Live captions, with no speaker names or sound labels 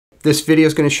This video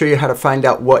is going to show you how to find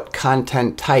out what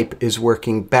content type is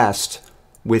working best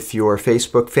with your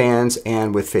Facebook fans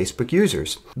and with Facebook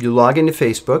users. You log into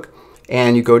Facebook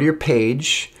and you go to your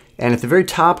page, and at the very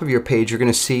top of your page you're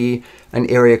going to see an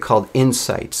area called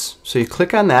Insights. So you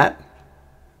click on that.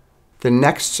 The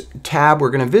next tab we're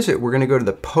going to visit, we're going to go to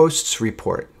the Posts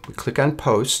report. We click on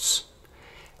Posts,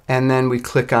 and then we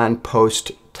click on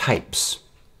Post Types.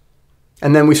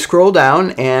 And then we scroll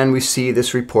down and we see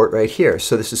this report right here.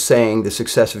 So this is saying the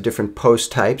success of different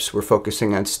post types. We're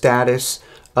focusing on status,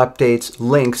 updates,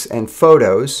 links, and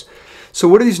photos. So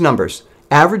what are these numbers?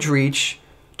 Average reach,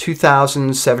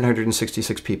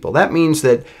 2,766 people. That means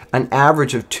that an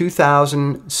average of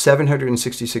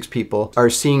 2,766 people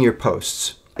are seeing your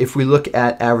posts. If we look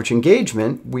at average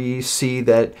engagement, we see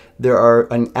that there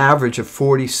are an average of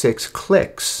 46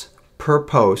 clicks per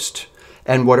post.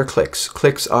 And what are clicks?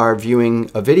 Clicks are viewing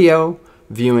a video,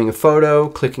 viewing a photo,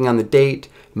 clicking on the date,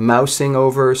 mousing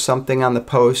over something on the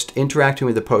post, interacting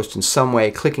with the post in some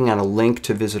way, clicking on a link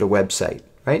to visit a website,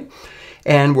 right?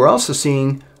 And we're also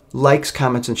seeing likes,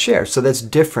 comments, and shares. So that's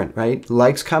different, right?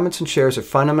 Likes, comments, and shares are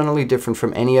fundamentally different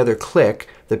from any other click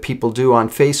that people do on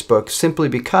Facebook, simply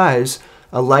because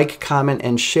a like, comment,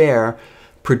 and share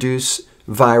produce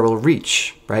viral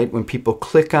reach, right? When people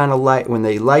click on a like, when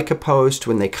they like a post,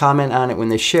 when they comment on it, when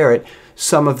they share it,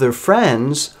 some of their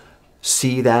friends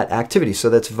see that activity. So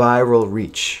that's viral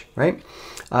reach, right?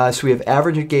 So we have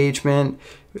average engagement,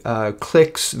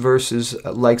 clicks versus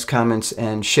likes, comments,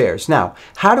 and shares. Now,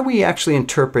 how do we actually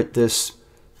interpret this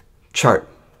chart?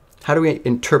 How do we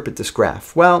interpret this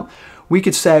graph? Well, we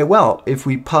could say, well, if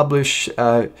we publish,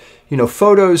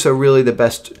 photos are really the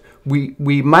best.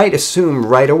 We might assume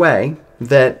right away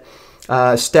that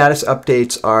status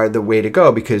updates are the way to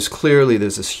go, because clearly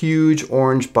there's this huge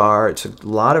orange bar. It's a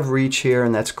lot of reach here,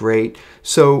 and that's great.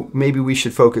 So maybe we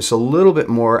should focus a little bit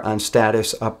more on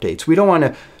status updates. We don't want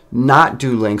to not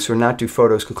do links or not do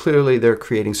photos, because clearly they're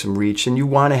creating some reach, and you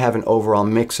want to have an overall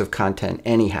mix of content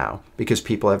anyhow, because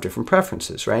people have different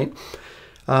preferences, right?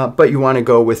 But you want to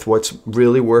go with what's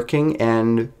really working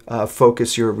and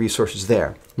focus your resources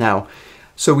there. Now,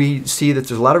 so we see that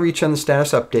there's a lot of reach on the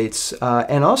status updates,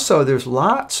 and also there's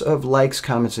lots of likes,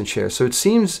 comments, and shares. So it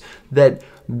seems that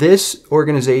this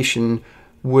organization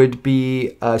would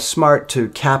be smart to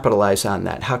capitalize on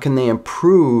that. How can they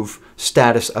improve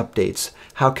status updates?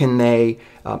 How can they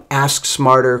ask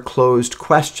smarter closed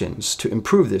questions to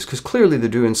improve this? Because clearly they're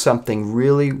doing something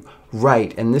really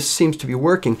right, and this seems to be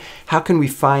working. How can we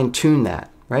fine-tune that,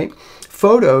 right?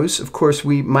 Photos, of course,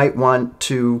 we might want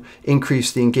to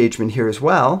increase the engagement here as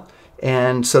well.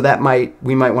 And so that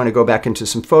we might want to go back into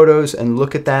some photos and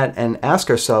look at that and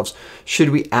ask ourselves, should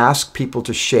we ask people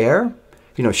to share?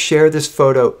 Share this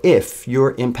photo if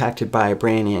you're impacted by a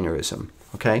brain aneurysm,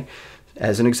 okay?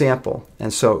 As an example.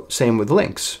 And so same with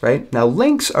links, right? Now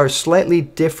links are slightly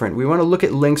different. We want to look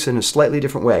at links in a slightly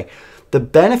different way. The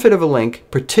benefit of a link,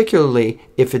 particularly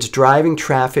if it's driving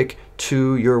traffic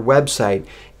to your website,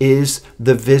 is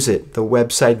the visit, the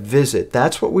website visit.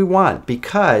 That's what we want,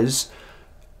 because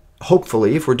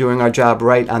hopefully if we're doing our job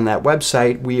right on that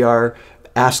website, we are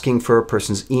asking for a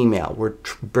person's email. We're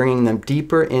bringing them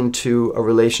deeper into a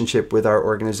relationship with our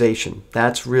organization.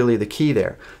 That's really the key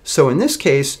there. So in this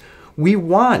case, we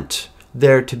want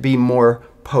there to be more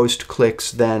post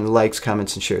clicks than likes,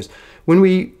 comments, and shares. When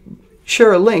we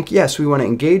share a link, yes, we want to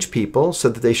engage people so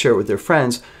that they share it with their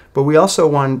friends, but we also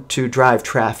want to drive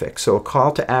traffic. So a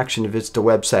call to action to visit the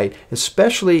website,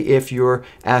 especially if you're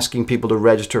asking people to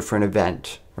register for an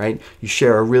event, right? You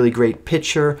share a really great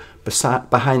picture,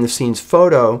 behind the scenes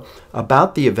photo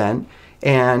about the event,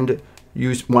 and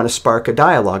you want to spark a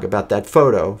dialogue about that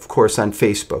photo, of course, on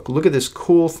Facebook. Look at this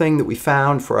cool thing that we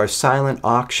found for our silent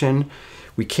auction.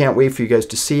 We can't wait for you guys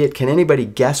to see it. Can anybody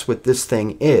guess what this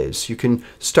thing is? You can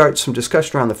start some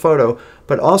discussion around the photo,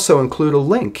 but also include a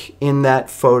link in that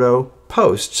photo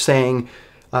post saying,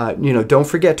 don't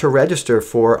forget to register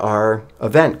for our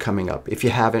event coming up if you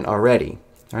haven't already.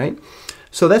 All right?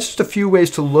 So that's just a few ways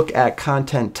to look at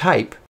content type.